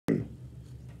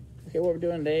Okay, what we're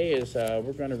doing today is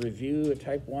we're going to review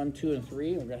type 1, 2, and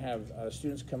 3. We're going to have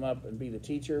students come up and be the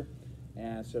teacher.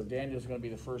 And so Daniel's going to be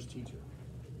the first teacher.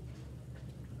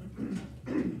 So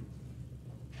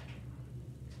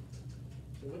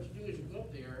what you do is you go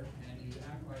up there and you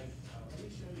act like, let me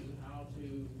show you how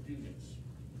to do this.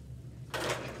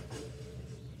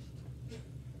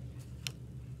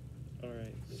 All right, What are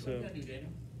you so going to do,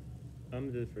 Daniel? I'm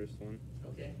gonna do the first one.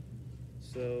 Okay.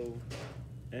 So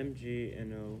Mg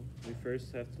and O, we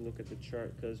first have to look at the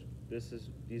chart because this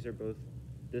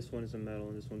one is a metal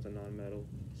and this one's a non-metal,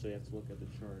 so you have to look at the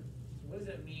chart. So what does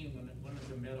that mean when one is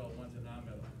a metal and one's a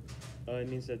non-metal? It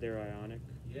means that they're ionic.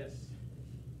 Yes.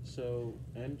 So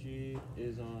Mg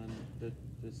is on the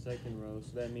second row,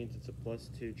 so that means it's a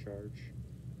 +2 charge.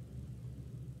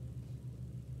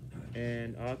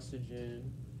 And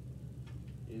oxygen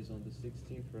is on the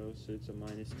 16th row, so it's a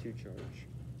 -2 charge.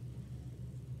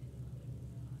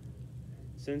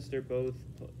 Since they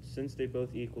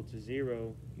both equal to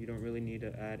 0, you don't really need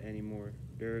to add any more.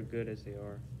 They're good as they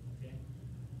are. Okay.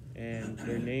 And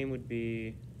their name would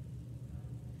be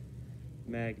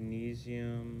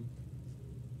magnesium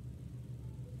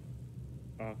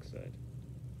oxide.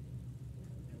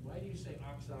 And why do you say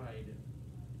oxide?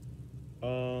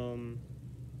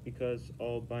 Because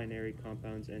all binary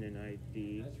compounds end in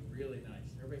ID. That's really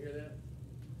nice. Everybody hear that?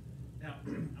 Now,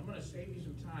 I'm going to save you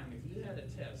some time. If you had a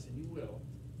test, and you will,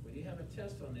 when you have a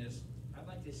test on this, I'd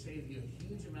like to save you a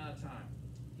huge amount of time.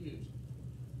 Huge.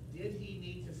 Did he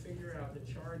need to figure out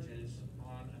the charges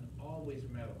on an always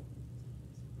metal?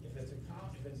 If it's a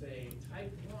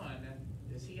type 1,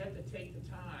 does he have to take the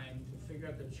time to figure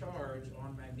out the charge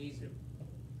on magnesium?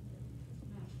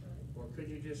 Or could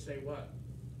you just say what?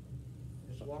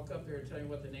 Just walk up here and tell me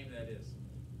what the name of that is.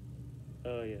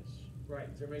 Yes. Right,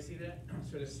 does everybody see that?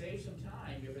 So to save some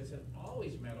time, if it's an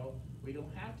always metal, we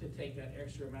don't have to take that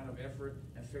extra amount of effort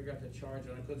and figure out the charge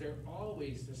on it, because they're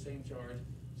always the same charge.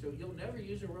 So you'll never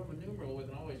use a Roman numeral with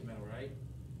an always metal, right?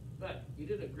 But you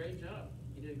did a great job.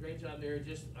 You did a great job there.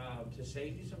 Just to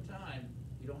save you some time,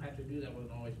 you don't have to do that with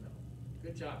an always metal.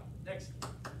 Good job. Next.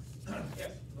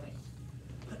 Yes, Blaine.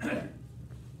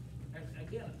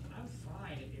 Again, I'm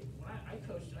fine.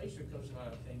 When I used to coach a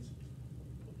lot of things.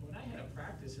 When I had a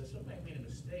practice, if somebody made a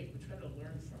mistake, we try to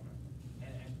learn from it.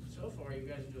 And so far, you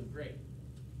guys are doing great.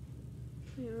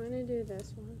 Yeah, I'm going to do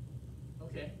this one.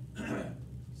 Okay.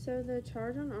 So the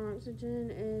charge on oxygen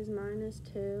is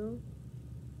 -2.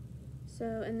 So,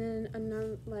 and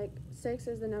then like 6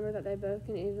 is the number that they both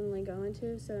can evenly go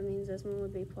into, so it means this one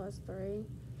would be +3.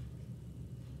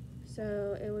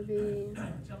 So it would be...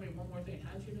 Tell me one more thing.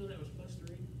 How did you know that was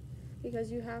 +3?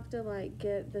 Because you have to, like,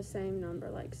 get the same number,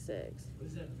 like 6. What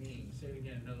does that mean? Say it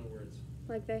again in other words.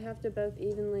 Like, they have to both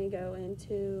evenly go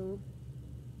into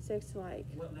 6, like...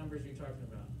 What numbers are you talking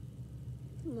about?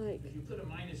 Like... If you put a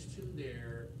 -2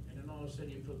 there, and then all of a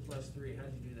sudden you put +3, how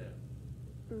did you do that?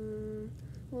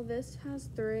 Well, this has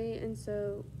 3, and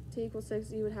so to equal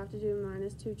 6, you would have to do a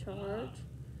 -2 charge.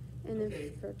 And okay.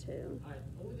 then for 2. All right,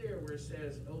 over there where it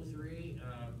says O3,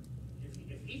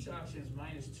 if each option is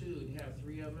 -2 and you have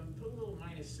 3 of them, put a little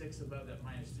 -6 above that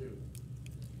 -2.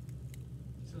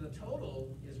 So the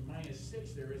total is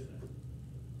 -6 there, isn't it?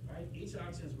 Right? Each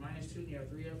option is -2 and you have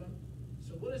 3 of them.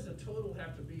 So what does the total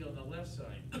have to be on the left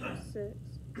side?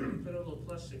 6. Put a little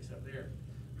 +6 up there.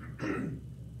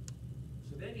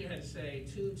 So then you had to say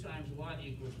 2 times what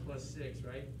equals +6,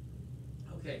 right?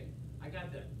 Okay, I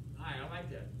got that. All right, I like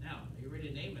that. Now, are you ready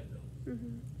to name it, though?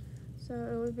 So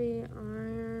it would be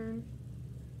iron,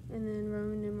 and then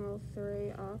Roman numeral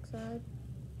 3, oxide.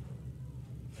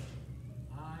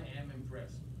 I am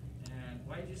impressed. And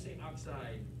why did you say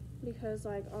oxide? Because,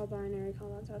 like, all binary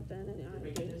compounds have to end in You're ion.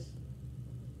 making this?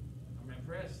 I'm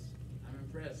impressed. I'm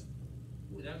impressed.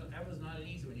 Ooh, that was not an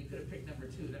easy one. You could have picked number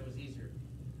 2. That was easier.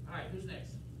 All right, who's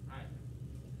next? All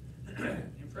right.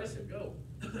 Impressive. Go.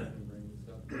 You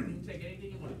can take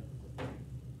anything you want.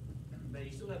 But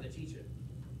you still have to teach it.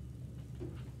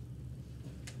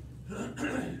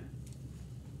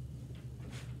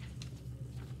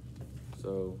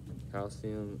 So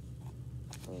calcium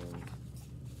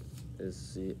is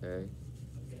Ca,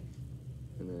 Okay.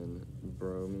 and then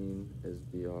bromine is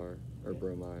Br, or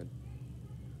bromide.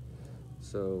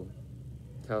 So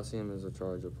calcium is a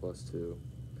charge of +2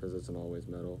 because it's an always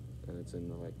metal, and it's in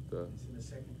It's in the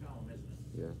second column, isn't it?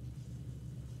 yeah.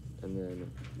 And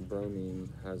then bromine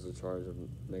has a charge of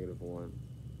 -1.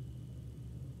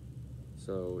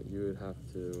 So you would have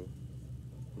to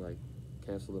like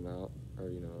cancel them out, or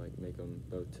like make them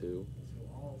both 2. So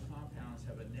all compounds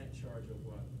have a net charge of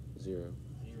what? 0.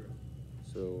 0.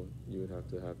 So you would have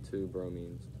to have 2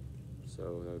 bromines.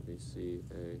 So that would be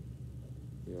Ca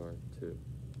Br2.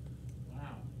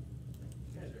 Wow.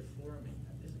 You guys are flooring me.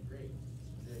 This is great.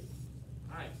 This is great.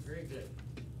 All right, very good.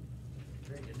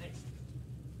 Very good. Next.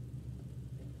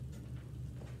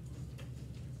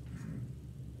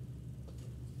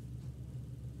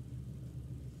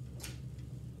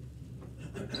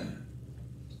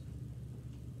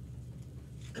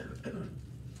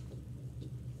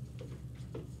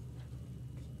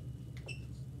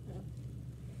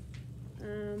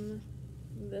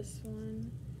 This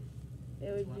one, it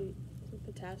would Which one? be the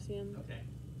potassium. Okay.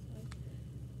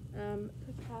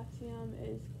 Potassium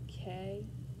is K,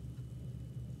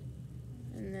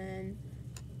 and then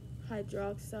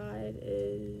hydroxide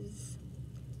is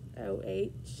OH.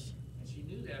 And she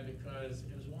knew that because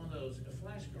it was one of those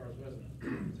flashcards, wasn't it?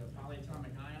 It's a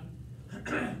polyatomic ion.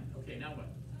 Okay, now what?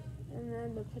 And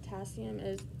then the potassium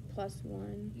is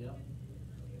 +1, Yep.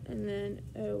 and then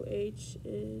OH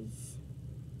is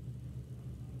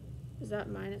that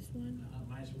 -1?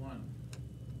 -1.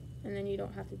 And then you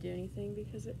don't have to do anything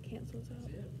because it cancels out.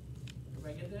 That's it.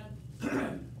 Everybody get that?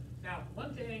 Now,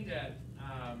 one thing that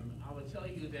I would tell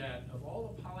you that of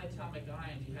all the polyatomic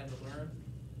ions you had to learn,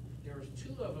 there was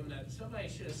 2 of them that somebody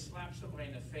should have slapped somebody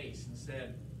in the face and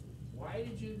said, why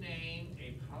did you name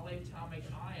a polyatomic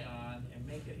ion and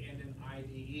make it end in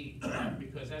IDE?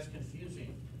 Because that's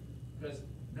confusing. Because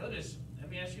notice,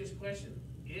 let me ask you this question.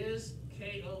 Is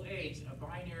KOH a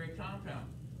binary compound?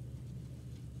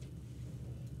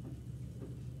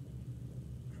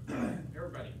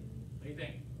 Everybody, what do you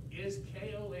think? Is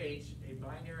KOH a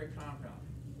binary compound?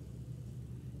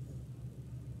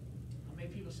 How many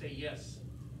people say yes?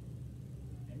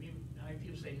 How many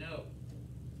people say no?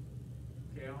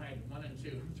 Okay, I'll have 1 and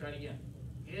 2. Try it again.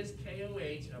 Is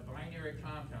KOH a binary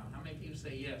compound? How many people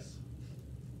say yes?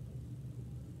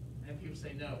 How many people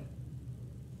say no?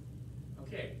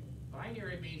 Okay,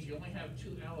 binary means you only have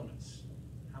 2 elements.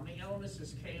 How many elements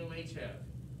does KOH have?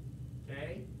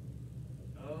 K,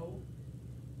 O,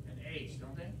 and H,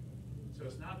 don't they? So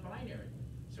it's not binary.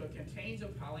 So it contains a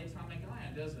polyatomic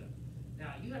ion, doesn't it?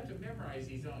 Now, you have to memorize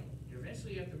these, don't you?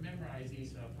 Eventually you have to memorize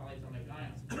these polyatomic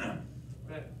ions.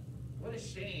 But what a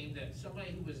shame that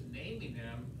somebody who was naming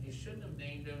them, he shouldn't have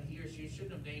named them, he or she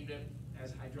shouldn't have named it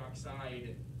as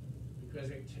hydroxide, because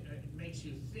it makes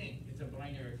you think it's a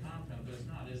binary compound, but it's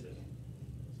not, is it?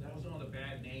 So that was one of the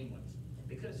bad name ones.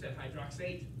 They could have said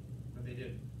hydroxate, but they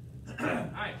didn't. All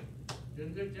right,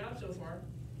 doing a good job so far.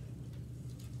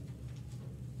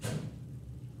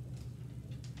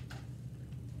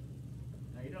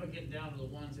 Now, you know, we're getting down to the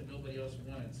ones that nobody else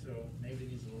wanted, so maybe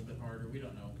these are a little bit harder, we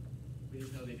don't know. We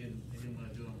just know they didn't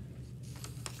want to do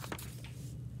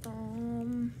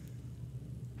them.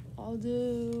 I'll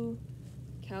do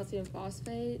calcium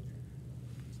phosphate.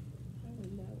 I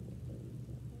don't know what those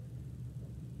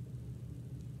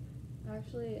are.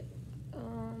 Actually,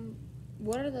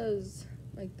 what are those,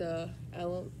 like the I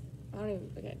don't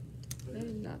even, okay,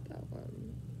 maybe not that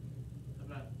one. How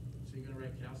about, so you're gonna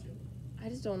write calcium? I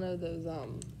just don't know those,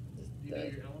 Do you know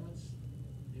your elements?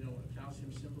 Do you know what a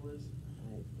calcium symbol is?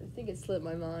 I think it slipped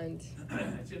my mind.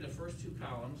 It's in the first 2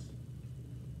 columns.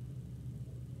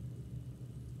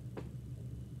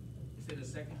 It's in the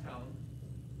second column.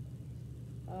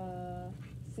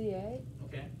 Ca.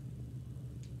 Okay.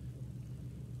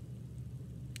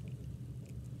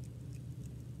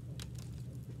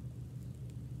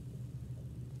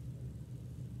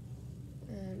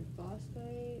 And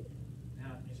phosphate.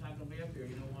 Now, it's not gonna be up here,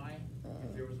 you know why?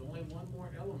 If there was only one more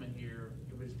element here,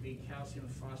 it would be calcium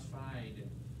phosphide.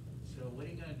 So what are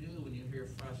you gonna do when you hear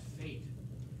phosphate?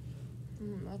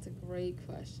 That's a great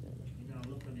question. You're gonna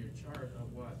look on your chart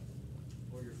of what?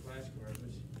 Or your flashcard,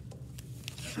 which,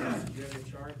 do you have your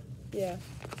chart? Yeah.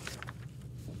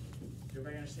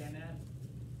 Everybody understand that?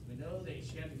 We know that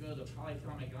she had to go to the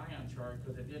polyatomic ion chart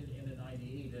because it didn't end in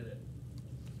IDE, did it?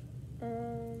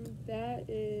 That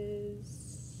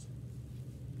is.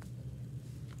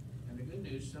 And the good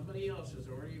news, somebody else has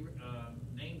already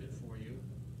named it for you.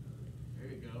 There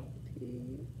you go.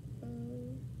 P-O.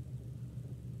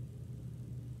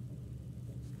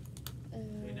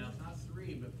 Okay, now it's not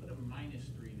 3, but put a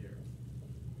 -3 there.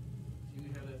 Do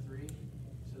you have that 3?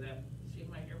 So that,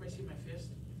 everybody see my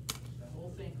fist? The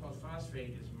whole thing called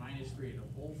phosphate is -3. The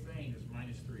whole thing is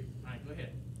 -3. All right, go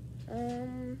ahead.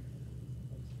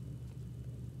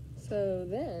 So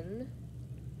then,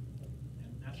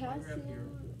 And that's why you're up here.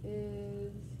 calcium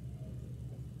is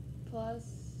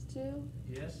 +2.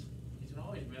 Yes, it's an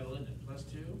always metal, isn't it?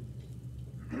 +2.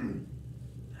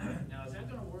 Now, is that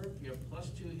gonna work? You have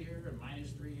 +2 here and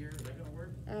 -3 here. Is that gonna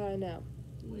work? No.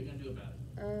 What are you gonna do about it?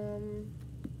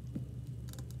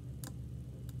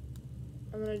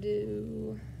 I'm gonna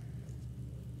do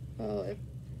Oh, if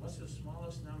What's the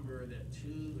smallest number that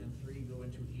 2 and 3 go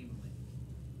into evenly?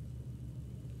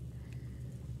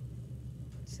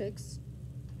 6.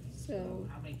 So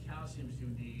How many calciums do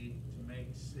you need to make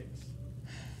 6?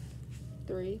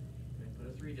 3. Okay, put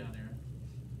a 3 down there.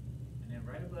 And then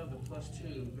right above the plus 2,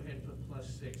 go ahead and put plus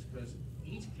 6, because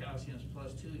each calcium is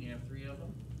plus 2 and you have 3 of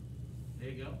them. There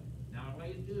you go. Now all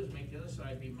you do is make the other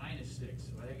side be minus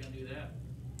 6. Why are you gonna do that?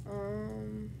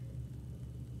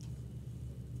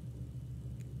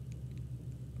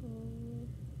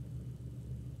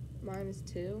 Minus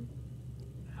 2.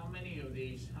 How many of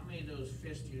those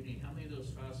fists do you need? How many of those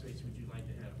phosphates would you like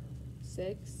to have?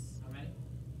 6. How many?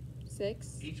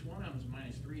 6. Each one of them is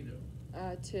minus 3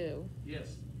 though. 2.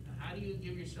 Yes. How do you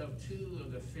give yourself 2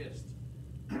 of the fist?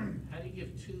 How do you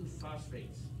give 2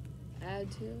 phosphates?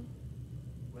 Add 2.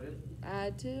 What is it?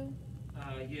 Add 2.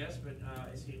 Yes, but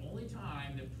it's the only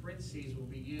time that parentheses will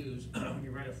be used when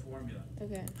you write a formula.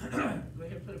 Okay. Go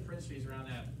ahead and put a parentheses around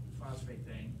that phosphate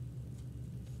thing.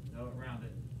 No, around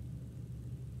it.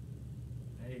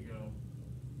 There you go.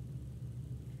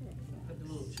 Put the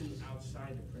little 2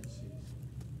 outside the parentheses.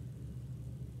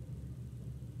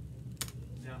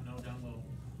 Down low.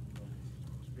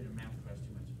 It's been a math class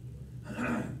too much.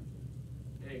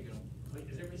 There you go. Wait,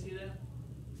 does everybody see that?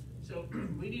 So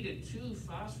we needed 2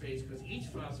 phosphates because each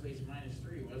phosphate is minus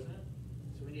 3, wasn't it?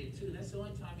 So we needed 2. That's the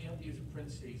only time you have to use a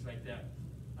parentheses like that.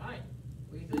 All right,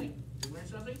 what do you think? Did you learn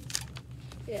something?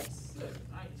 Yes. Good.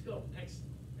 All right, let's go. Next.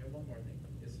 I have one more thing.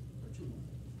 Yes, or 2 more.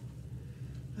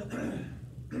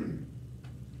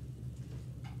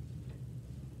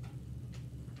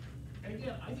 And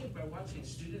again, I think by watching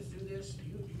students do this,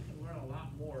 you can learn a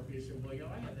lot more because you say, well,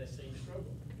 I had that same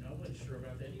struggle. I wasn't sure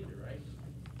about that either, right?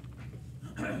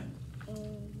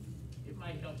 It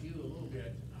might help you a little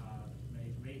bit.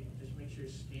 Just make sure you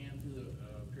scan through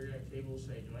the periodic table,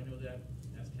 say, do I know that?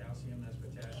 That's calcium, that's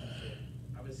potassium. So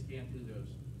I would scan through those.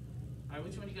 All right,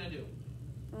 which one you gonna do?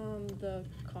 The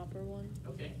copper one.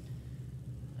 Okay.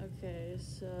 Okay,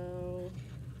 so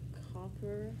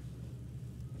copper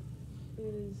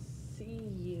is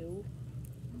Cu.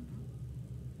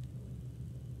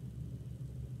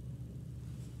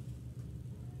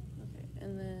 Okay,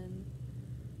 and then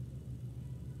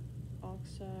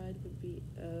oxide would be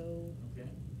O.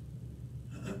 Okay.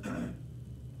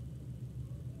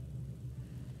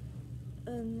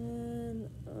 And then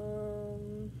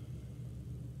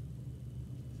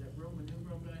Is that Roman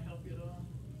numeral gonna help you at all?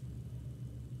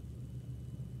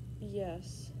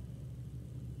 yes,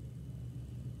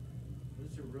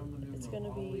 What's the Roman It's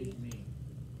numeral gonna be- always mean?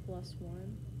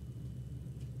 +1.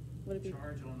 Would it be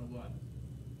Charge on the what?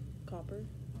 copper?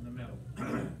 On the metal.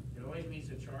 It always means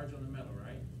a charge on the metal,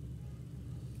 right?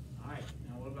 All right,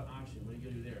 now what about oxygen? What are you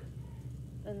gonna do there?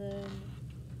 And then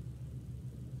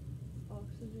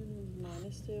oxygen is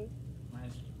 -2.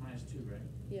 Minus 2, right?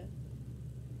 Yeah.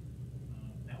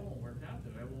 That won't work out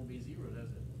though. That won't be 0,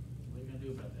 does it? What are you gonna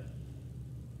do about that?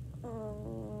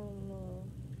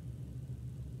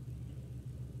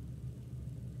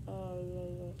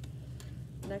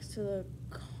 Next to the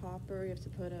copper, you have to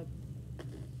put a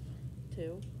 2.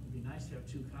 It'd be nice to have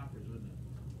 2 coppers, wouldn't it?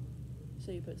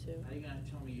 So you put 2. How are you gonna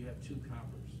tell me you have 2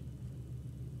 coppers?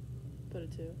 Put a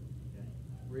 2. Okay.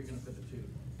 Where are you gonna put the 2?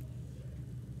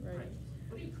 Right.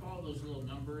 What do you call those little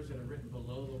numbers that are written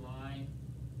below the line?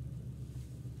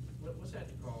 What's that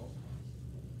called?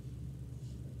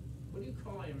 What do you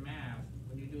call in math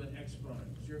when you do an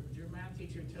exponent? Does your math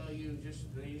teacher tell you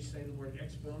they just say the word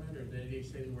exponent, or do they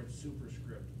say the word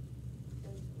superscript?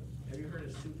 Have you heard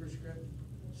of superscript?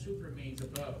 Super means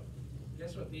above.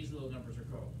 Guess what these little numbers are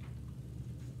called?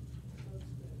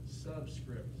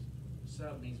 Subscript.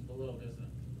 Sub means below, doesn't it?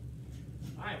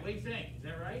 All right, what do you think? Is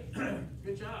that right?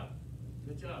 Good job.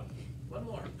 Good job. One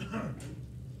more.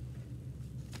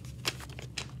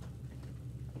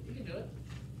 You can do it.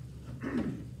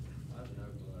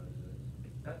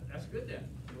 That's good then.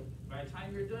 By the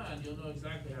time you're done, you'll know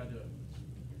exactly how to do it.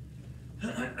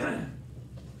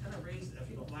 Kind of raise, if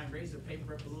you don't mind, raise the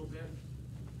paper up a little bit.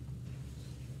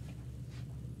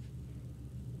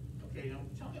 Okay, now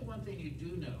tell me one thing you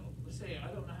do know. Let's say I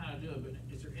don't know how to do it, but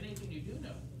is there anything you do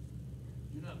know?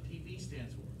 You know what PB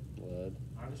stands for? Lead.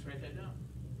 I'll just write that down.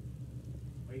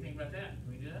 What do you think about that? Can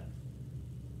we do that?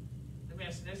 Let me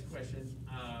ask the next question.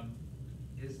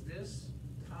 Is this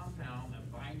compound a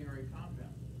binary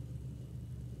compound?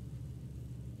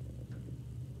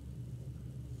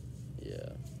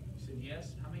 Yeah. You said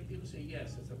yes? How many people say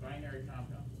yes, it's a binary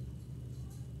compound?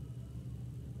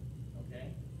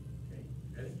 Okay? Okay.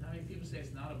 Ready? How many people say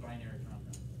it's not a binary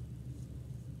compound?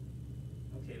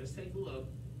 Okay, let's take a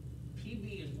look.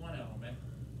 PB is one element.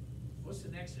 what's the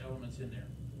next elements in there?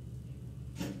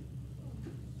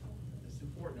 It's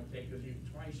important, okay, because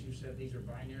twice you said these are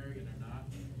binary and they're not.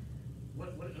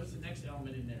 What's the next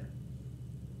element in there?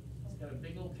 It's got a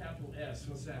big old capital S,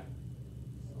 what's that?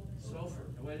 Sulfur.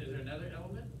 And wait, is there another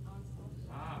element?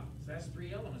 Ah, so that's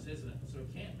 3 elements, isn't it? So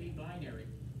it can't be binary.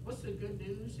 What's the good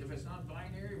news? If it's not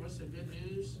binary, what's the good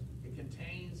news? It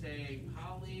contains a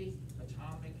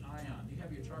polyatomic ion. Do you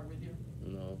have your chart with you?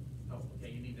 No. Oh,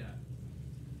 okay, you need that.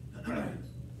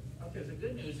 Okay, the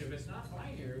good news, if it's not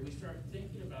binary, we start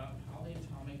thinking about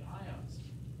polyatomic ions.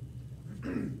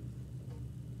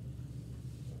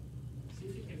 See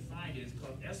if you can find it. It's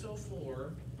called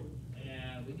SO4,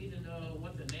 and we need to know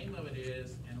what the name of it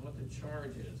is and what the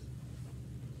charge is.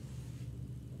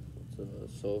 It's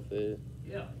a sulfate.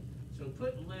 Yeah, so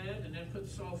put lead and then put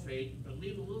sulfate, but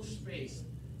leave a little space.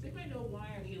 Does anybody know why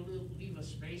I need leave a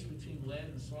space between lead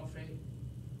and sulfate?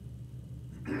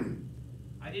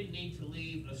 I didn't need to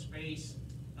leave a space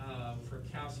for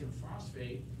calcium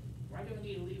phosphate. Why do I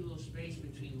need to leave a little space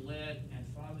between lead and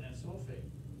sulfate?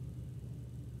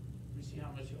 Let me see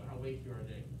how awake you are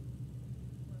today.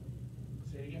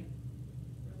 Say it again.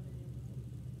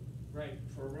 Right,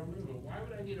 for a Roman numeral. Why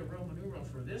would I need a Roman numeral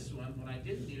for this one when I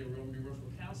didn't need a Roman numeral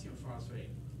for calcium phosphate?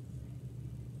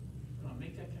 Come on,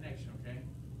 make that connection, okay?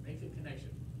 Make the connection.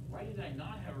 Why did I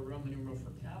not have a Roman numeral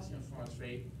for calcium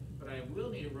phosphate, but I will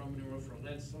need a Roman numeral for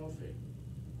lead sulfate?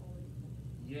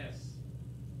 Yes.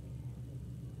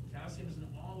 Calcium is an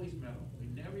always metal. We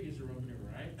never use a Roman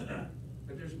numeral, right?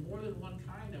 But there's more than one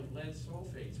kind of lead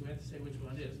sulfate, so we have to say which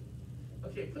one it is.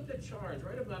 Okay, put the charge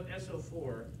right above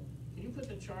SO4. Can you put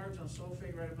the charge on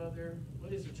sulfate right above there?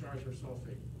 What is the charge for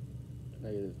sulfate?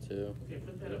 -2. Okay,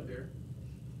 put that up there.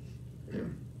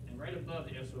 And right above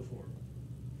the SO4.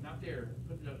 Not there,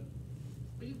 put it up.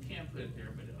 Well, you can put it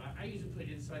there, but I usually put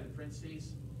it inside the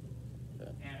parentheses.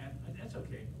 Okay. And that's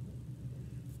okay.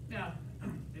 Now,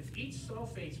 if each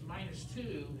sulfate's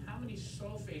 -2, how many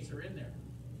sulfates are in there?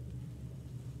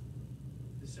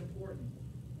 It's important.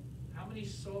 How many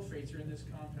sulfates are in this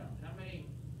compound? How many,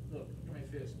 look at my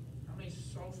fist. How many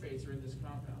sulfates are in this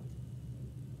compound?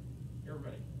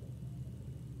 Everybody.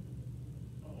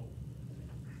 Uh-oh.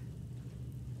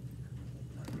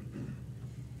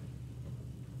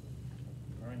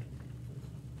 All right.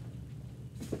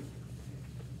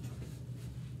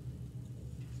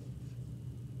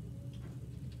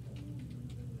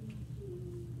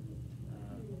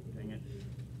 Dang it.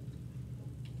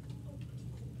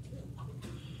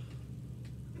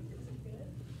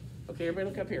 Okay, everybody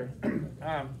look up here.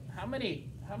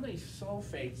 How many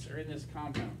sulfates are in this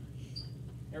compound?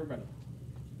 Everybody.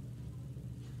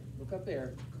 Look up there.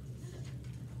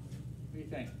 What do you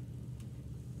think?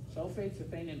 Sulfate's the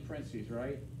thing in parentheses,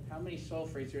 right? How many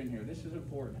sulfates are in here? This is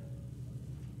important.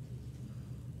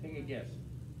 Take a guess.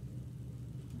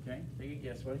 Okay, take a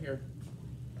guess. What here?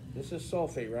 This is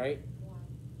sulfate, right?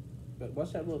 But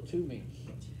what's that little 2 mean?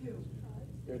 2.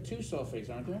 There are 2 sulfates,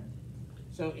 aren't there?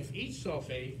 So if each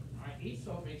sulfate, all right, each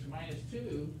sulfate's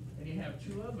 -2, and you have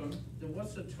 2 of them, then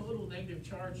what's the total negative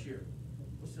charge here?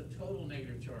 What's the total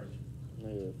negative charge?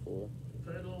 -4.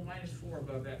 Put a little -4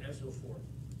 above that SO4.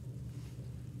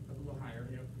 Up a little higher,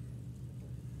 yep.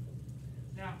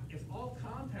 Now, if all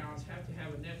compounds have to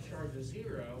have a net charge of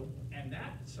 0, and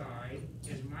that side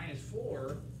is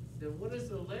 -4, then what does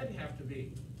the lead have to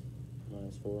be?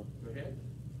 -4. Go ahead.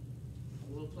 A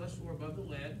little +4 above the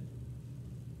lead.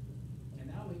 And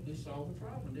now we solved the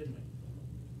problem, didn't we?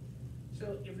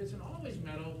 So if it's an always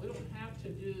metal, we don't have to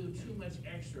do too much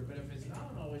extra, but if it's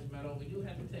not an always metal, we do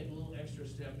have to take a little extra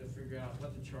step to figure out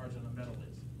what the charge on the metal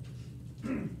is.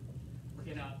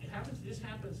 Okay, now, this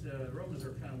happens, the Romans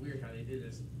are kind of weird how they did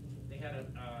this. They had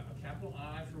a capital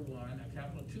I for 1,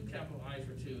 2 capital I's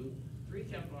for 2, 3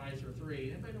 capital I's for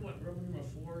 3. Anybody know what Roman numeral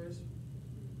 4 is?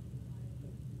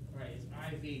 All right, it's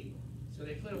IV. So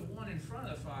they put a 1 in front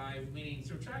of 5, meaning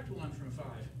subtract 1 from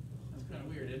 5. That's kind of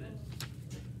weird, isn't it?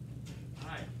 All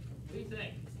right, what do you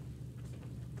think?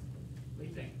 What do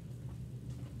you think?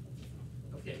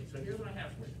 Okay, so here's what I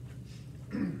have for you.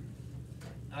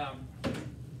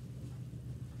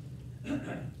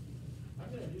 I'm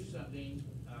going to do something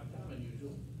kind of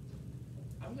unusual.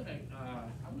 I'm going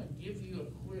to give you a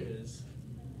quiz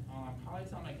on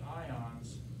polyatomic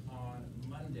ions on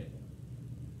Monday.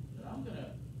 But I'm going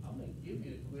to give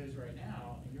you the quiz right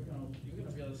now, and you're going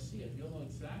to be able to see it. You'll know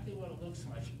exactly what it looks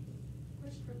like.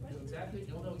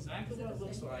 You'll know exactly what it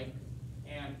looks like,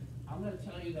 and I'm going to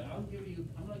tell you that I'm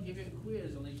going to give you a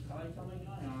quiz on these polyatomic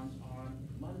ions on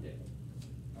Monday.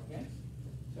 Okay?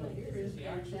 So here is the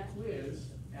actual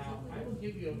quiz. Now, I will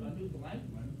give you a new blank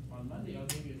one. On Monday, I'll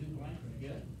give you a new blank one. You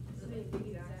get it?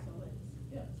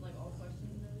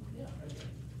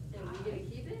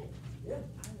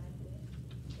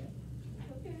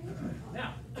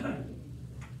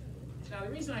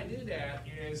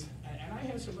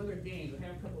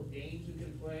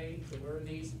 way to learn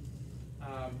these.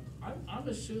 I'm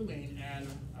assuming, and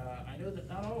I know that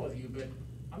not all of you, but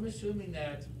I'm assuming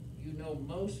that you know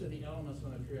most of the elements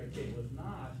on the periodic table. If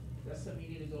not, that's something you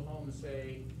need to go home and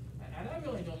say, and I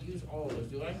really don't use all of those,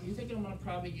 do I? You think I'm gonna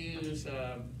probably use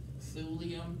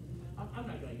thulium? I'm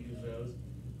not gonna use those.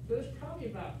 There's probably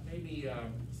about maybe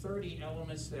 30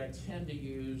 elements that I tend to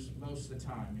use most of the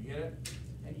time. You get it?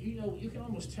 And you know, you can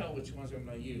almost tell which ones I'm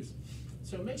going to use.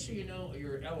 So make sure you know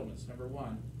your elements, number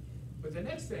one. But the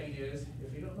next thing is,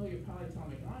 if you don't know your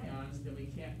polyatomic ions, then we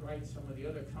can't write some of the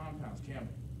other compounds, can we?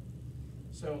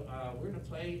 So we're going to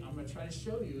play. I'm going to try to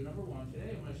show you, number one,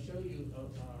 today I'm going to show you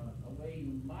a way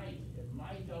it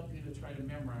might help you to try to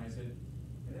memorize it.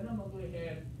 And then I'm going to go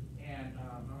ahead and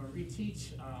I'm going to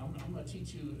reteach, I'm going to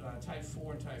teach you type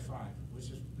 4 and type 5, which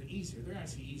is the easier. They're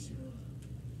actually easier.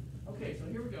 Okay, so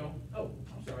here we go. Oh,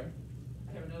 I'm sorry.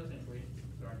 I have another thing for you.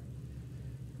 Sorry.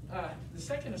 The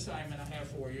second assignment I have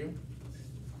for you,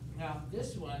 now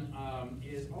this one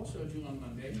is also due on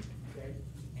Monday, okay?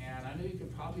 And I know you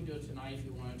could probably do it tonight if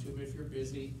you wanted to, but if you're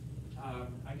busy,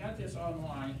 I got this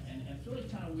online, and it's really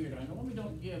kind of weird. I normally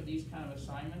don't give these kind of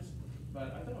assignments,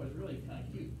 but I thought it was really kind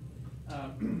of cute.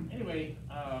 Anyway,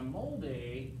 Mold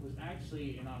Day was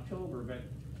actually in October, but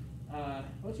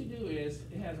what you do is,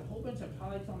 it has a whole bunch of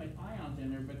polyatomic ions in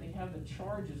there, but they have the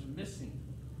charges missing.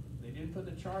 They didn't put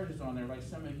the charges on there like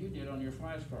some of you did on your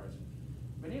flashcards.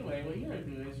 But anyway, what you're going to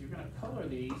do is you're going to color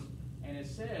these, and it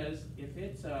says if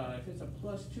it's a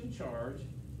 +2 charge,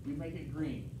 you make it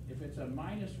green. If it's a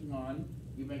 -1,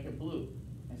 you make it blue.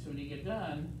 And so when you get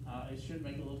done, it should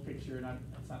make a little picture, and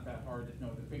it's not that hard to know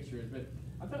what the picture is, but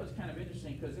I thought it was kind of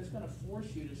interesting because it's going to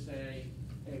force you to say,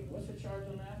 hey, what's the charge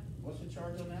on that? What's the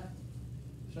charge on that?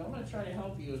 So I'm going to try to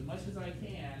help you as much as I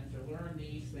can to learn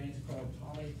these things called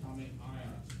polyatomic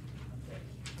ions. Okay.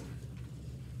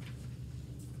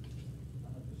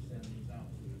 I'll have to send these out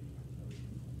to you.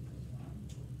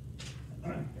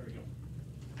 There we go.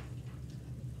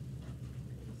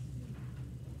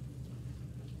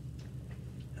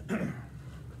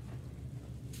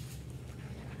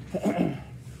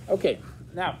 Okay,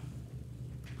 now,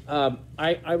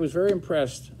 I was very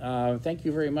impressed. Thank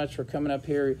you very much for coming up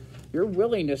here. Your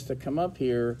willingness to come up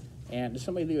here, and does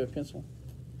somebody leave a pencil?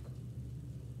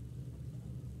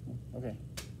 Okay,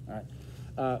 all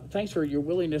right. Thanks for your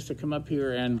willingness to come up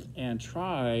here and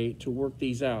try to work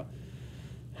these out.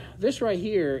 This right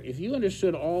here, if you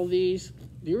understood all these,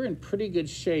 you're in pretty good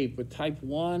shape with type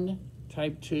 1,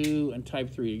 type 2, and type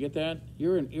 3. You get that?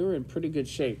 You're in pretty good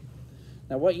shape.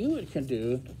 Now, what you can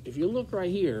do, if you look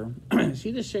right here,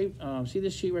 see this shape? See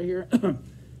this sheet right here?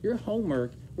 Your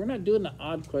homework. We're not doing the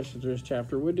odd questions for this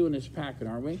chapter. We're doing this packet,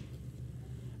 aren't we?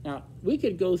 Now, we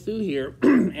could go through here,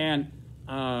 and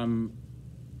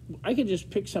I could just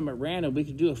pick some at random. We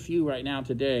could do a few right now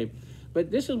today,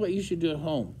 but this is what you should do at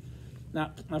home.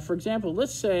 Now, for example,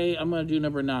 let's say I'm going to do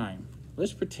number 9.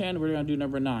 Let's pretend we're going to do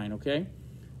number 9, okay?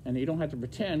 And you don't have to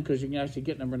pretend because you can actually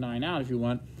get number 9 out if you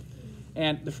want.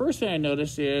 And the first thing I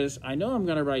notice is I know I'm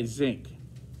going to write zinc.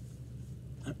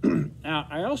 Now,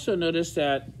 I also notice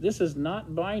that this is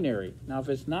not binary. Now, if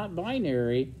it's not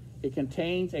binary, it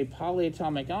contains a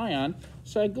polyatomic ion.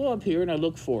 So I go up here and I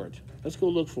look for it. Let's go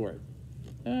look for it.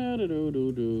 There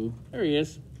he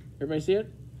is. Everybody see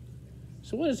it?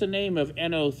 So what is the name of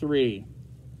NO3?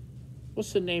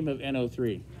 What's the name of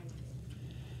NO3?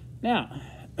 Now,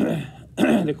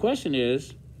 the question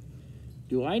is,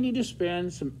 do I need to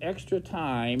spend some extra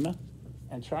time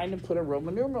and trying to put a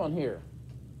Roman numeral in here?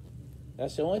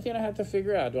 That's the only thing I have to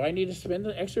figure out. Do I need to spend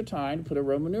the extra time to put a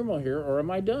Roman numeral here, or am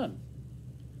I done?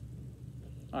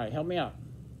 All right, help me out.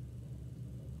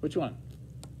 Which one?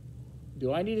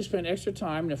 Do I need to spend extra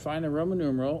time to find the Roman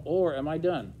numeral, or am I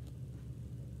done?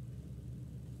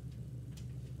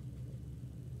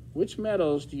 Which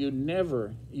metals do you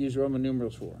never use Roman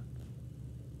numerals for?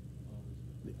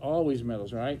 Always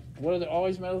metals, right? What are the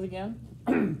always metals again?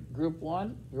 Group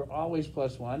 1, you're always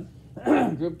 +1.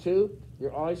 Group 2,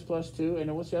 you're always +2. And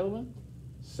then what's the other one?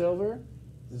 Silver,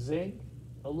 zinc,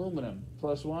 aluminum.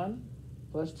 +1,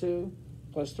 +2,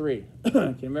 +3.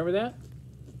 Can you remember that?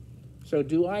 So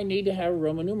do I need to have a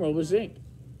Roman numeral with zinc?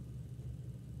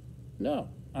 No,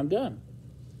 I'm done.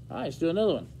 All right, let's do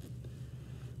another one.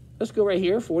 Let's go right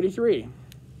here, 43.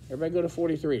 Everybody go to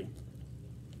 43.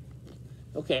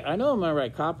 Okay, I know I'm going to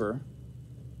write copper,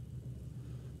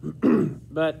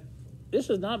 but this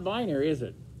is not binary, is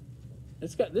it?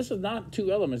 This is not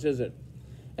 2 elements, is it?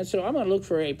 And so I'm going to look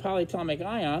for a polyatomic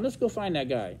ion. Let's go find that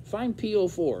guy. Find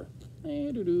PO4.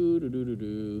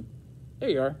 There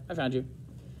you are. I found you.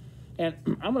 And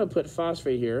I'm going to put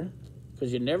phosphate here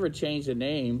because you never change the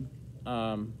name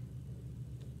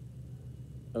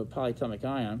of polyatomic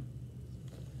ion.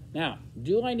 Now,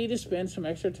 do I need to spend some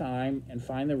extra time and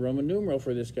find the Roman numeral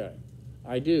for this guy?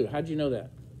 I do. How'd you know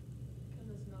that?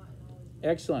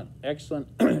 Excellent, excellent.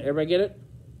 Everybody get it?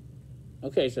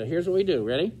 Okay, so here's what we do.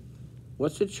 Ready?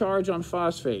 What's the charge on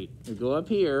phosphate? We go up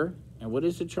here, and what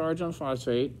is the charge on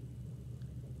phosphate?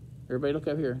 Everybody look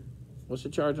up here. What's the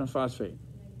charge on phosphate?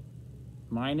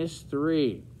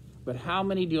 -3. But how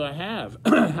many do I have?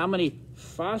 How many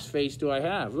phosphates do I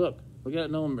have? Look, we got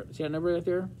a number. See that number right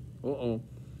there? Uh-oh.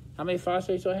 How many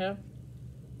phosphates do I have?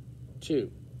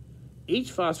 2.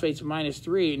 Each phosphate's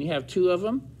 -3, and you have 2 of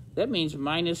them. That means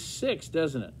 -6,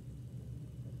 doesn't it?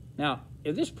 Now,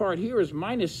 if this part here is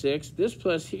 -6, this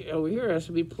plus here, over here has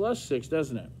to be +6,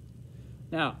 doesn't it?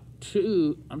 Now,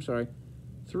 3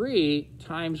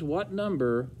 times what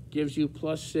number gives you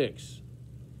 +6?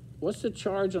 What's the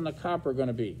charge on the copper going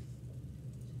to be?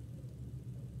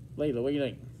 Layla, what do you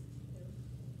think?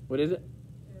 What is it?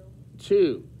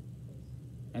 2.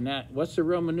 And that, what's the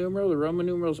Roman numeral? The Roman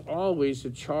numeral is always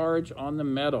the charge on the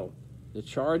metal. The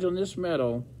charge on this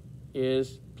metal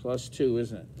is +2,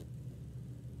 isn't it?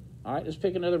 All right, let's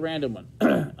pick another random one.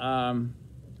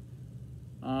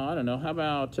 I don't know. How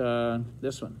about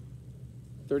this one?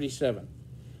 37.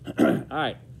 All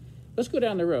right, let's go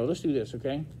down the road. Let's do this,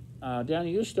 okay? Down,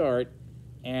 you start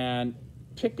and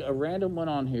pick a random one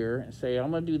on here and say,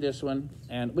 I'm going to do this one.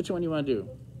 And which one do you want to do?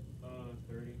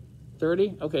 30.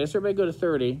 30? Okay, let's everybody go to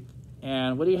 30.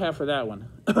 And what do you have for that one?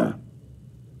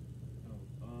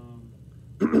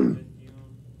 Lithium.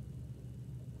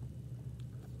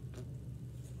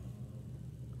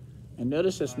 And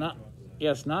notice it's not,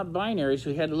 yeah, it's not binary, so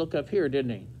he had to look up here,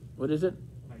 didn't he? What is it?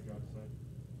 Hydroxide.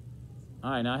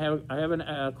 All right, now I have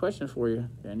a question for you,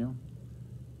 Daniel.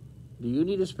 Do you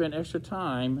need to spend extra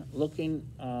time looking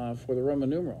for the Roman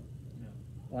numeral? No,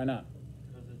 Why not?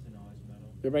 because it's an always metal.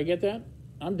 Everybody get that?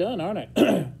 I'm done, aren't I?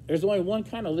 There's only one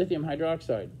kind of lithium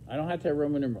hydroxide. I don't have to have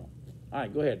Roman numeral. All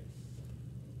right, go ahead.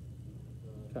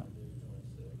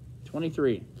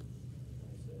 23.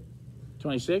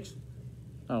 26?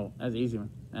 Oh, that's an easy one.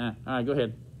 All right, go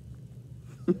ahead.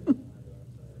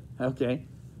 Okay.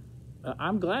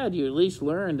 I'm glad you at least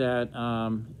learned that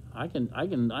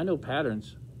I know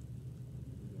patterns.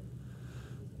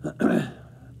 All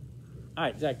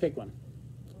right, Zach, pick one.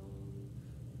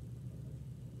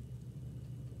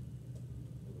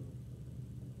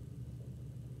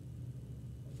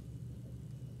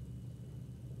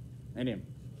 Any of them.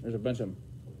 There's a bunch of them.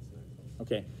 26.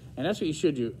 Okay, and that's what you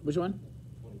should do. Which one?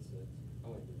 26.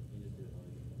 Oh, wait, you just did it all.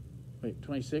 Wait,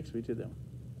 26? We did that one.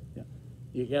 Yeah.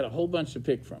 You got a whole bunch to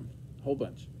pick from. A whole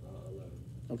bunch. 11.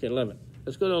 Okay, 11.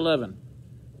 Let's go to 11.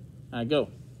 All right, go.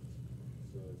 So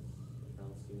it's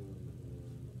calcium and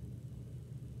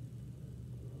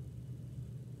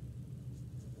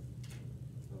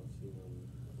calcium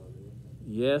carbonate.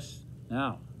 Yes.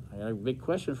 Now, I got a big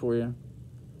question for you.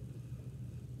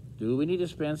 Do we need to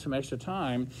spend some extra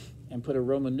time and put a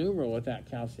Roman numeral with that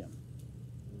calcium?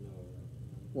 No,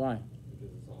 Why?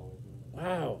 because it's always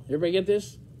Wow. Everybody get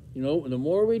this? You know, the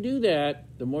more we do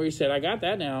that, the more you said, I got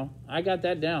that now. I got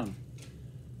that down.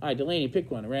 All right, Delaney, pick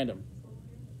one, random.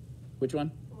 Which one?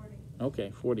 40.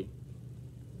 Okay, 40. So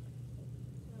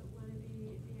would it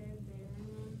be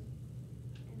barium?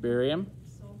 and Barium.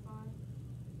 Sulfide?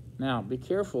 Now, be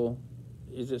careful.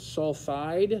 Is it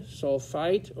sulfide,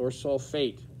 sulfite, or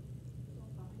sulfate? Sulfide.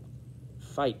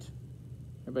 Fight.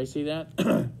 Everybody see that?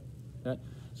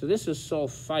 So this is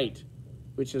sulfite,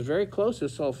 which is very close to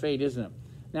sulfate, isn't it?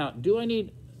 Now, do I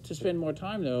need to spend more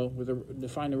time, though, to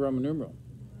find the Roman numeral?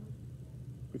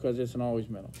 Because it's an always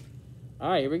metal. All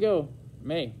right, here we go.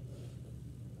 May.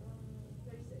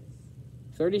 36.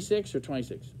 36 or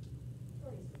 26?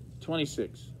 26.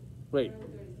 26. Wait,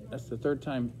 36. that's the third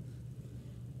time.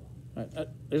 All right,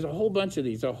 there's a whole bunch of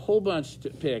these, a whole bunch to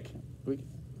pick.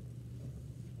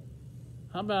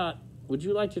 How about, would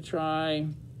you like to try,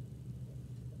 you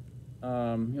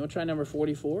want to try number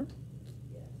 44?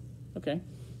 Yes. Okay.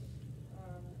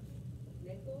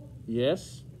 Nickel,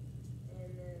 Yes.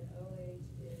 and then OH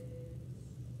is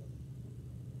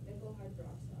nickel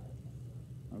hydroxide.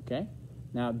 Okay.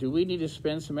 Now, do we need to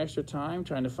spend some extra time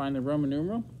trying to find the Roman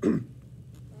numeral?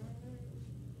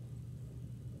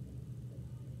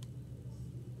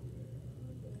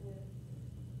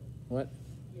 What?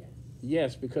 Yes.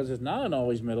 Yes, because it's not an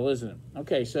always metal, isn't it?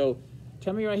 Okay, so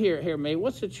tell me right here, May,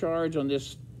 what's the charge on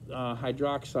this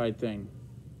hydroxide thing?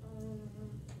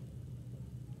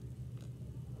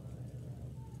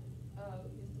 -1.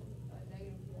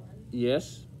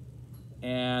 Yes.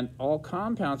 And all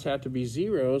compounds have to be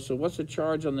 0, so what's the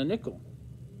charge on the nickel?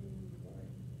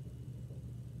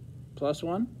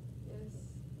 +1? Yes.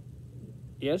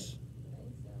 Yes? I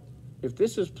think so. If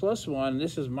this is +1,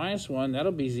 this is -1,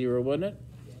 that'll be 0, wouldn't it?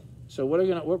 So what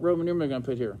Roman numeral are we gonna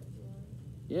put here?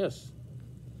 Yes.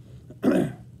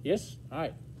 Yes? All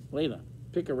right, Layla,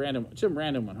 pick a random, some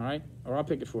random one, all right? Or I'll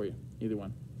pick it for you, either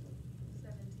one.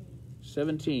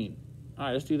 17. All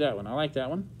right, let's do that one. I like that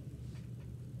one.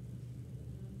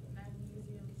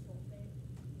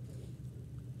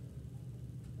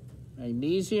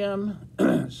 Magnesium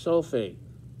sulfate. Magnesium sulfate.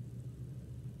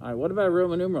 All right, what about a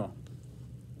Roman numeral?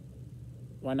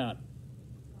 Why not?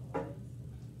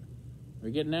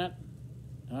 We're getting that?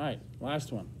 All right,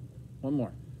 last one. One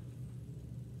more.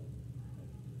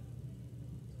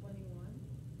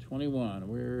 21.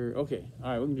 We're okay. All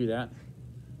right, we can do that.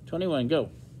 21, go.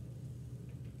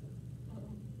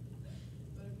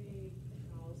 Would it be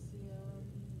calcium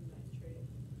nitrate?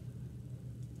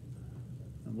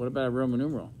 And what about a Roman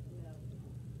numeral? No.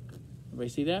 Everybody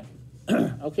see that?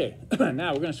 Okay,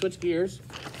 now we're going to switch gears.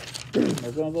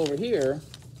 We're going over here.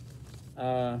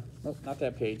 Nope, not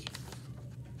that page.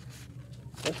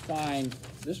 Let's find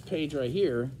this page right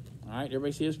here. All right,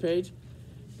 everybody see this page?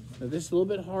 Now, this is a little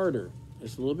bit harder.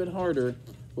 It's a little bit harder,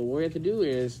 but what we have to do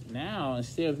is now,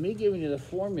 instead of me giving you the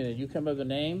formula, you come up with a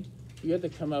name, you have to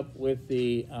come up with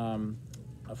the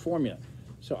a formula.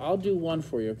 So I'll do one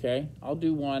for you, okay? I'll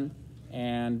do one,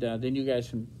 and then you guys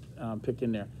can pick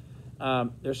in there.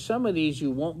 There's some of these you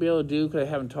won't be able to do because I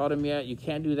haven't taught them yet. You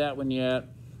can't do that one yet,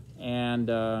 and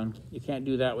you can't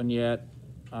do that one yet.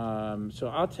 So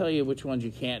I'll tell you which ones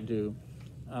you can't do.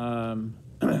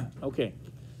 Okay.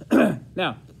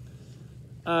 Now,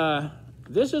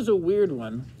 this is a weird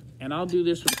one, and I'll do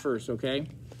this one first, okay?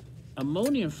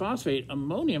 Ammonium phosphate,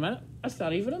 ammonium, that's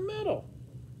not even a metal.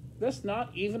 That's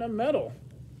not even a metal.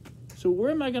 So where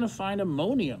am I going to find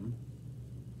ammonium?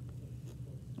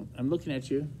 I'm looking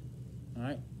at you. All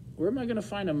right. Where am I going to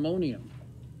find ammonium?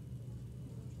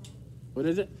 What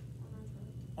is it?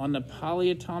 On the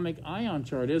polyatomic ion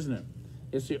chart, isn't it?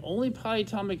 It's the only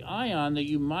polyatomic ion that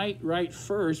you might write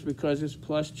first because it's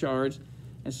plus charged.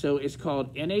 And so it's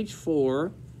called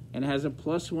NH4 and it has a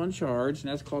 +1 charge,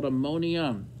 and that's called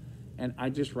ammonium. And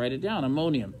I just write it down,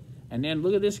 ammonium. And then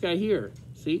look at this guy here.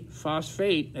 See,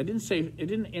 phosphate. It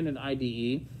didn't end in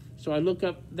IDE. So I look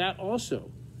up that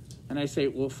also. And I say,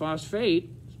 well,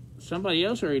 phosphate, somebody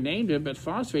else already named it, but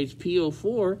phosphate's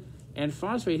PO4, and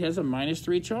phosphate has a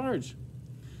 -3 charge.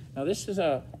 Now this is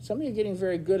some of you are getting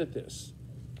very good at this.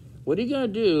 What are you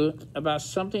going to do about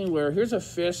something where here's a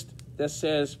fist that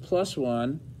says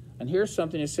 +1, and here's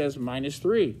something that says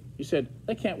 -3? You said,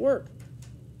 that can't work.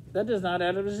 That does not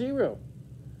add up to 0.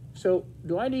 So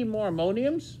do I need more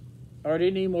ammoniums, or do I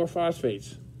need more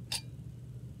phosphates?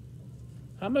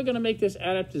 How am I going to make this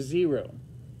add up to 0?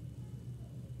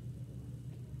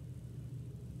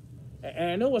 And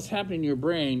I know what's happening in your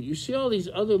brain. You see all these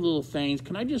other little things.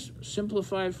 Can I just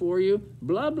simplify it for you?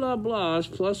 Blah, blah, blah is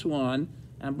 +1,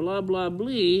 and blah, blah,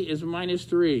 blee is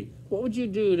 -3. What would you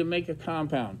do to make a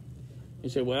compound? You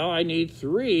say, well, I need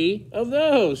 3 of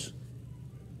those.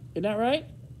 Isn't that right?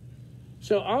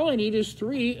 So all I need is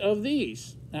 3 of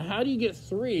these. Now, how do you get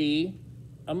 3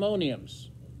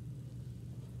 ammoniums?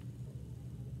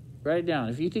 Write it down.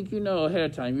 If you think you know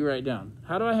ahead of time, you write it down.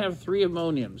 How do I have 3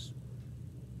 ammoniums?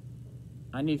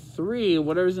 I need 3 of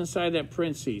whatever's inside that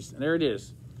parentheses. And there it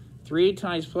is. 3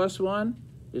 times +1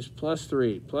 is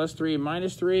 +3. +3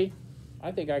 minus 3.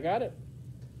 I think I got it.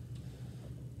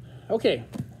 Okay.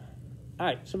 All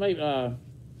right. Somebody,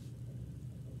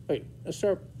 wait, let's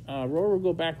start. Roar will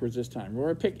go backwards this time.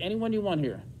 Roar, pick anyone you want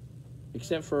here,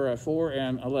 except for 4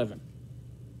 and 11.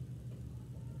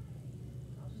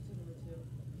 I'll just do number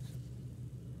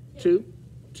 2. 2?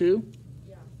 2?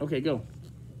 Yeah. Okay, go.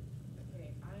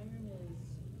 Okay, iron is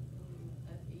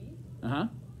Fe. Uh-huh.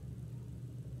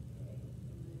 Okay, and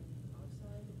then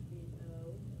oxide would be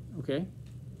O. Okay.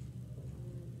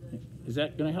 And then Is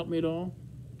that going to help me at all?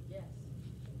 yes.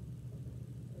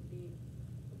 Would be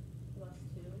 +2.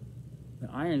 The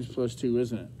iron's +2,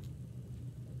 isn't it? And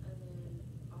then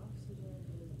oxygen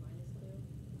is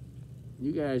 -2.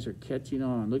 You guys are catching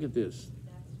on. Look at this.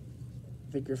 That's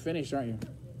I think you're finished, aren't you?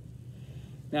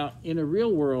 Now, in the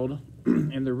real world,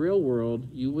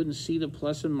 you wouldn't see the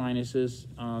plus and minuses.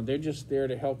 They're just there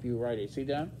to help you write it. See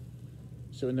that?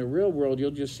 So in the real world,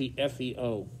 you'll just see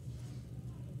FeO.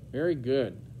 Very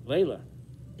good. Layla,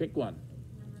 pick one.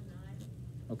 number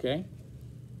 9. Okay?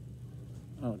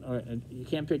 Oh, all right. You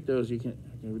can't pick those. You can.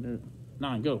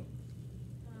 9, go.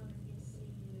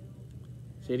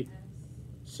 Say it.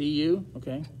 CU,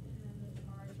 okay. And then the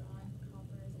charge on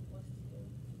copper is a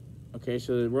 +2. Okay,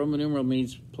 so the Roman numeral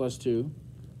means +2. And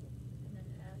then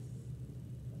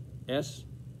S S,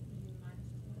 would be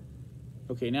 -2.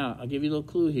 Okay, now, I'll give you a little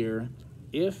clue here.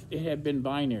 If it had been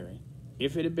binary,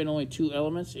 if it had been only 2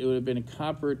 elements, it would have been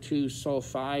copper 2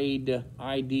 sulfide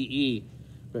IDE.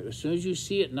 But as soon as you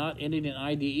see it not ending in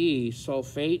IDE,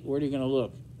 sulfate, where are you going to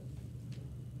look?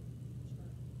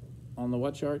 On the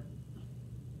what chart?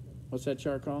 What's that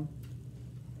chart called?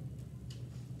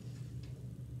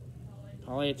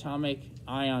 Polyatomic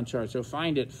ion chart. So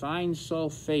find it. Find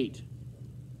sulfate.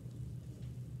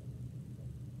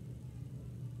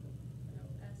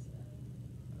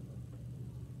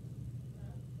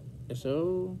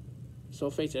 SO?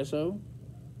 Sulfate's SO?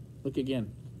 Look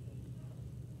again.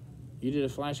 You did a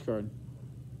flashcard.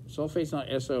 Sulfate's not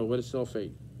SO. What is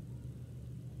sulfate?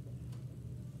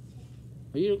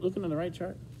 Are you looking on the right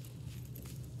chart?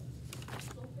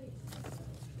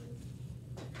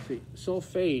 See,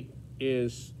 sulfate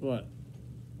is what?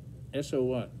 SO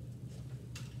what?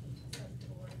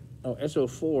 Oh,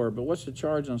 SO4, but what's the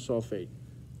charge on sulfate?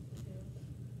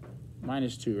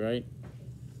 -2, right?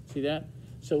 See that?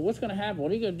 So what's going to happen?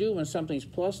 What are you going to do when something's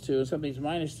 +2 and something's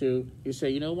 -2? You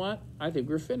say, you know what? I think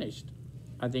we're finished.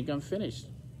 I think I'm finished.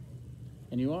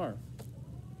 And you are.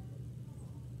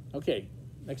 Okay,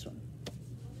 next one.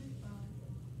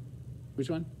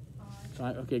 Which one?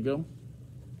 5. Okay, go. Would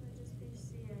just be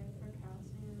Ca for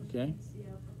calcium. Okay. And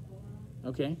Cl for chlorine.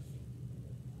 Okay.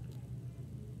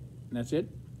 And that's it?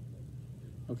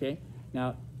 Okay.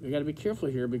 Now, we got to be careful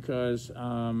here because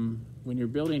when you're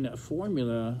building a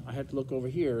formula, I have to look over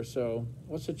here. So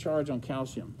what's the charge on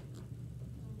calcium?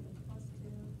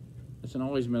 +2. It's an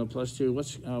always metal, +2.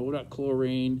 What about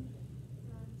chlorine?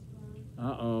 -1.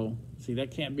 Uh-oh. See,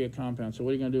 that can't be a compound. So what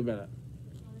are you going to do about it?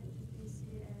 Would it just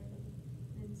be Ca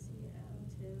and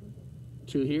Cl2?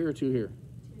 2 here or 2 here?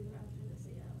 2 after the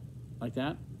Cl. Like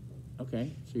that?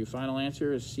 Okay. So your final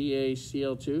answer is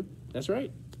CaCl2. That's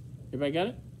right. Everybody got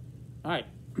it? All right.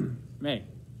 May.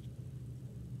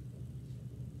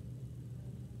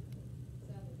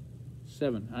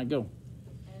 7. All right, go. Mg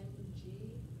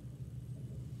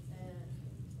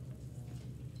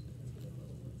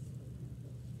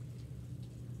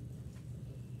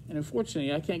and And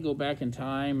unfortunately, I can't go back in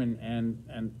time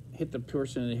and hit the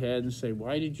person in the head and say,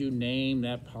 why did you name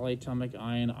that polyatomic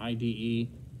ion IDE?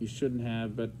 You shouldn't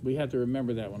have, but we have to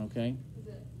remember that one, okay? is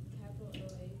it capital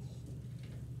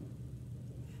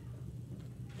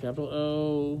OH? Capital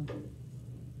O,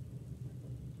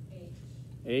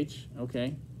 H. H,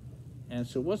 okay. And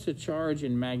so what's the charge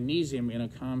in magnesium in a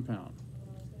compound? It's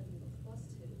gonna be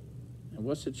 +2. And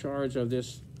what's the charge of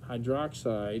this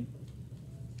hydroxide?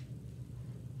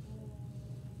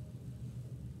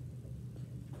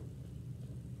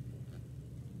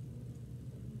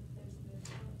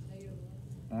 There's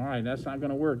the -1. All right, that's not going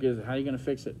to work, is it? How are you going to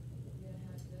fix it? You're gonna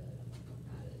have to add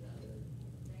another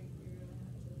thing. You're gonna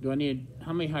have to. Do I need,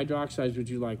 how many hydroxides would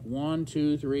you like? 1,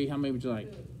 2, 3, how many would you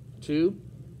like? 2?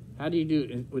 How do you do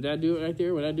it? Would that do it right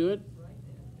there? Would that do it? Right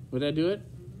there. Would that do it?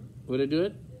 Would it do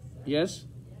it? Yes? Yes.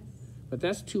 But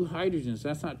that's 2 hydrogens.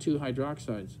 That's not 2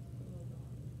 hydroxides.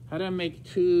 How do I make Oh,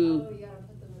 2? you gotta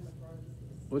put them in the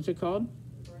parentheses. What's it called?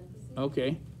 Parentheses.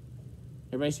 Okay.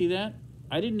 Everybody see that?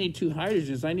 I didn't need 2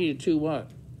 hydrogens. I needed 2 what?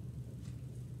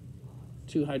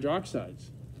 2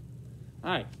 hydroxides. All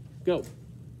right, go.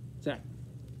 Zach.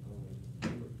 The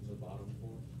bottom 4.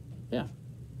 Yeah.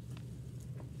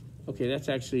 Okay, that's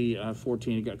actually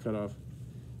 14. It got cut off.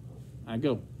 All right,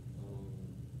 go. ZN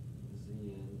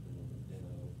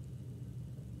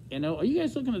and NO. NO. Are you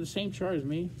guys looking at the same chart as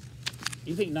me?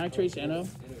 You think nitrate's NO?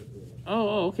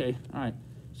 Oh, okay. All right.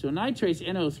 So nitrate's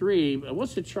NO3. But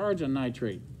what's the charge on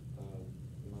nitrate?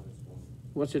 -1.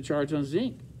 What's the charge on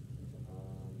zinc?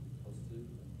 +2.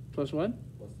 Plus what?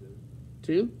 +2.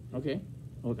 2? Okay.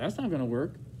 Well, that's not going to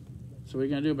work. So what are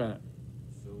you going to do about it?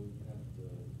 So you have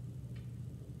to.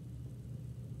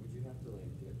 Would you have to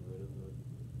like get rid of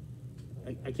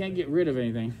the? I can't get rid of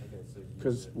anything Okay, so you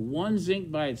because would- 1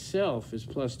 zinc by itself is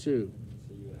 +2.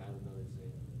 So you would add another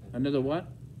zinc. and Another what?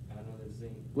 Add another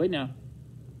zinc. Wait now.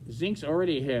 Zinc's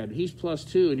already ahead. He's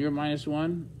 +2 and you're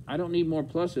 -1. I don't need more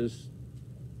pluses.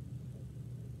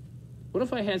 What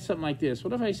if I had something like this?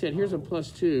 What if I said, here's a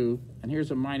 +2 and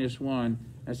here's a -1?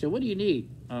 I said, what do you need?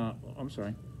 I'm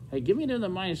sorry. Hey, give me another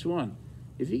 -1.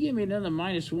 If you give me another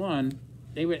 -1,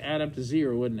 they would add up to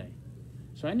 0, wouldn't they?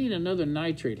 So I need another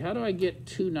nitrate. How do I get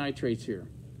 2 nitrates here?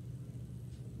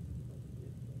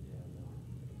 Yeah, no.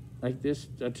 Like this,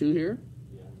 2 here?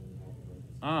 Yeah, and then you have to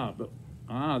break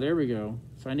this. There we go.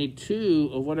 So I need 2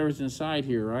 of whatever's inside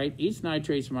here, right? Each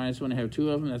nitrate's -1. I have 2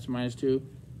 of them. That's -2.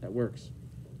 That works.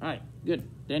 All right, good.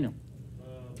 Daniel,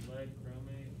 Lead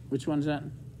chromate, which one's that?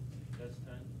 that's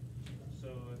 10. So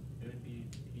it would be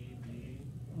PB.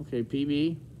 Okay,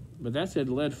 PB. But that said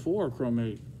lead 4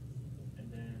 chromate.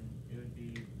 And then it would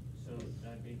be, so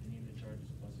that means you need the charge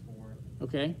is +4.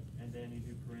 Okay, And then you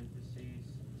do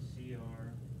parentheses,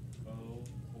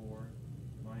 CrO4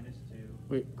 -2.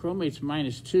 wait, chromate's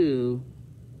 -2,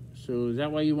 so is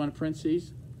that why you want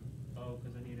parentheses? Oh,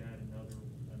 because I need to add another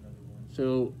one.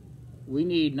 So we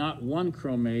need not 1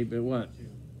 chromate, but what? 2.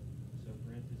 So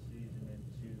parentheses and then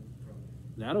 2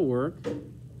 chromate. That'll work. Does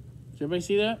everybody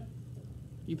see that?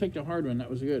 You picked a hard one. That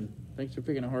was good. Thanks for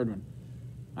picking a hard one.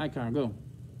 All right, Connor, go.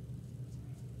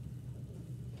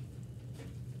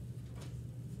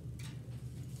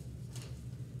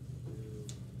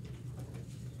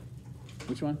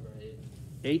 Which one? Number 8.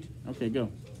 8? Okay, go.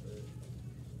 Sulfate.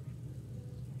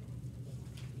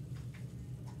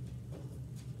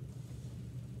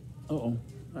 Uh-oh.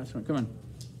 Last one. Come on.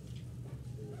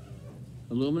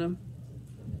 Aluminum?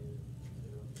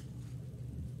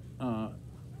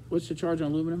 What's the charge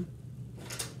on aluminum?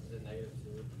 Is it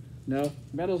 -2? No.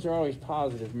 Metals are always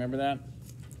positive. Remember that?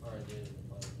 Alright, did it.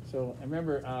 So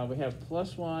remember, we have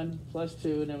 +1,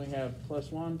 +2, and then we have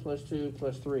 +1, +2,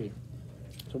 +3.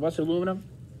 So what's aluminum?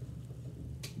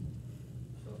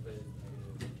 Sulfate,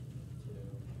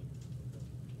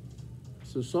 -2.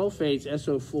 So sulfate's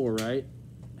SO4, right?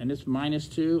 And it's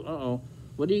 -2. Uh-oh.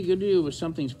 What are you going to do if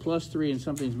something's +3 and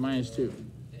something's -2?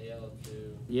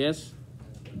 Al2 Yes?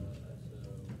 and SO.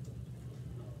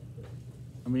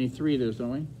 And we need 3 of those,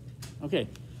 don't we? Okay.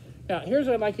 Now, here's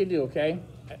what I'd like you to do, okay?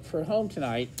 For home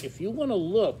tonight, if you want to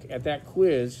look at that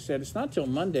quiz, said it's not till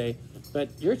Monday, but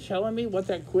you're telling me what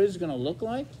that quiz is going to look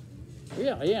like?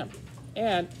 Yeah, I am.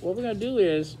 And what we're going to do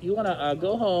is you want to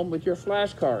go home with your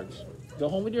flashcards. Go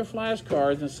home with your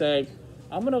flashcards and say,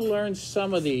 I'm going to learn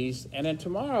some of these, and then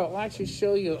tomorrow I'll actually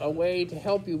show you a way to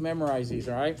help you memorize these,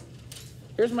 all right?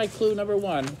 Here's my clue number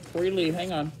 1. Before you leave,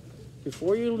 hang on.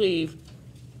 Before you leave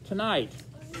tonight,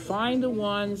 find the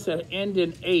ones that end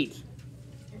in 8.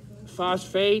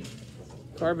 Phosphate,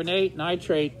 carbonate,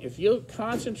 nitrate. If you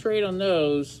concentrate on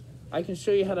those, I can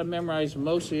show you how to memorize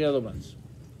most of the other ones.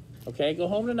 Okay, go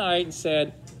home tonight and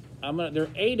said, there are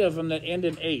 8 of them that end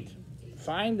in 8.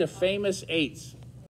 Find the famous 8s.